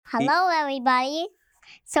Hello, everybody.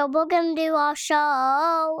 So we're going to do our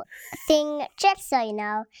show thing just so you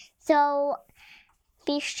know. So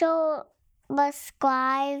be sure to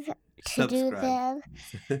subscribe to do this,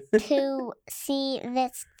 to see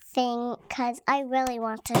this thing, because I really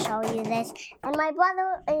want to show you this. And my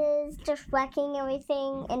brother is just wrecking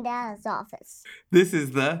everything in Dad's office. This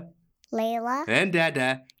is the Layla and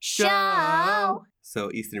Dada show.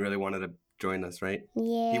 So Easton really wanted to join us, right?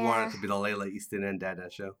 Yeah. He wanted it to be the Layla, Easton, and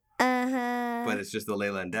Dada show. Uh-huh. But it's just the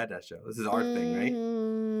Layla and Dada show. This is our thing, right?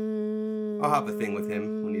 Mm-hmm. I'll have a thing with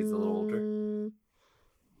him when he's a little older.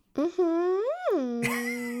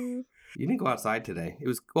 Mm-hmm. You didn't go outside today.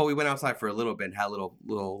 We went outside for a little bit and had a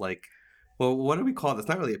little like, well, what do we call this? It's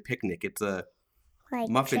not really a picnic. It's a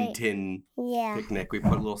muffin tin picnic. We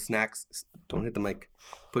put little snacks. Don't hit the mic.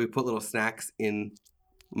 But we put little snacks in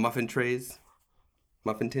muffin trays,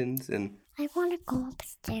 muffin tins, and I want to go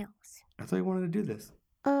upstairs. I thought you wanted to do this.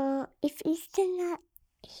 If Easton's not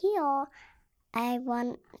here, I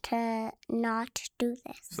want to not do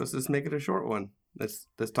this. So let's just make it a short one. Let's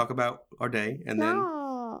talk about our day and then.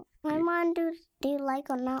 No, I want to do you like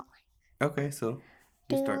or not like? Okay, so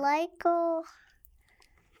do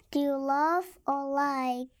you love or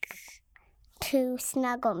like to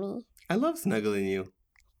snuggle me? I love snuggling you.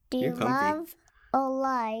 Do you love or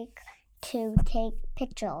like to take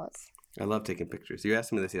pictures? I love taking pictures. You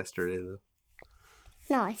asked me this yesterday, though.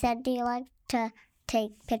 No, I said, do you like to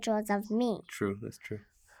take pictures of me? True, that's true.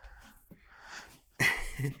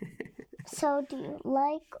 So, do you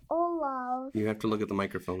like or love? You have to look at the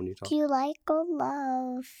microphone when you talk. Do you like or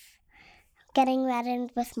love getting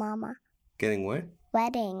weddings with Mama? Getting what?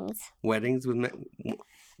 Weddings. Weddings with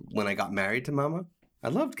when I got married to Mama? I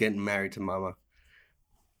loved getting married to Mama.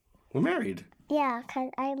 We're married. Yeah,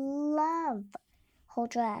 because I love her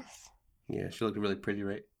dress. Yeah, she looked really pretty,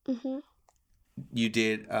 right? Mm-hmm. You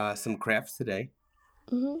did some crafts today.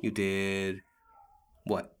 Mm-hmm. You did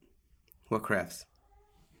what? What crafts?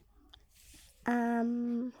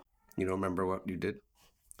 You don't remember what you did?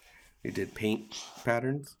 You did paint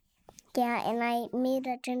patterns? Yeah, and I made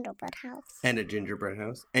a gingerbread house. And a gingerbread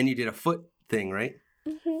house. And you did a foot thing, right?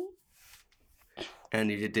 Mm-hmm.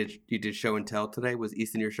 And you did show and tell today? Was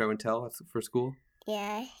Easton your show and tell for school?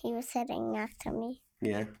 Yeah, he was sitting next to me.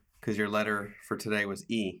 Yeah, because your letter for today was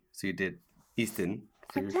E, so you did Easton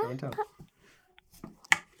for your show and tell.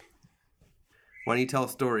 Why don't you tell a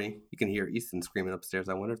story? You can hear Easton screaming upstairs.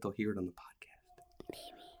 I wonder if they'll hear it on the podcast.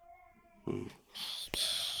 Maybe.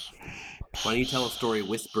 Why don't you tell a story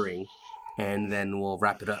whispering, and then we'll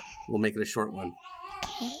wrap it up. We'll make it a short one.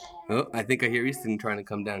 Okay. Oh, I think I hear Easton trying to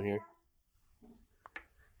come down here.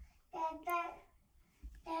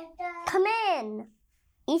 Come in,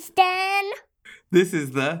 Easton. This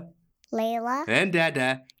is the Layla and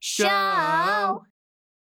Dada show.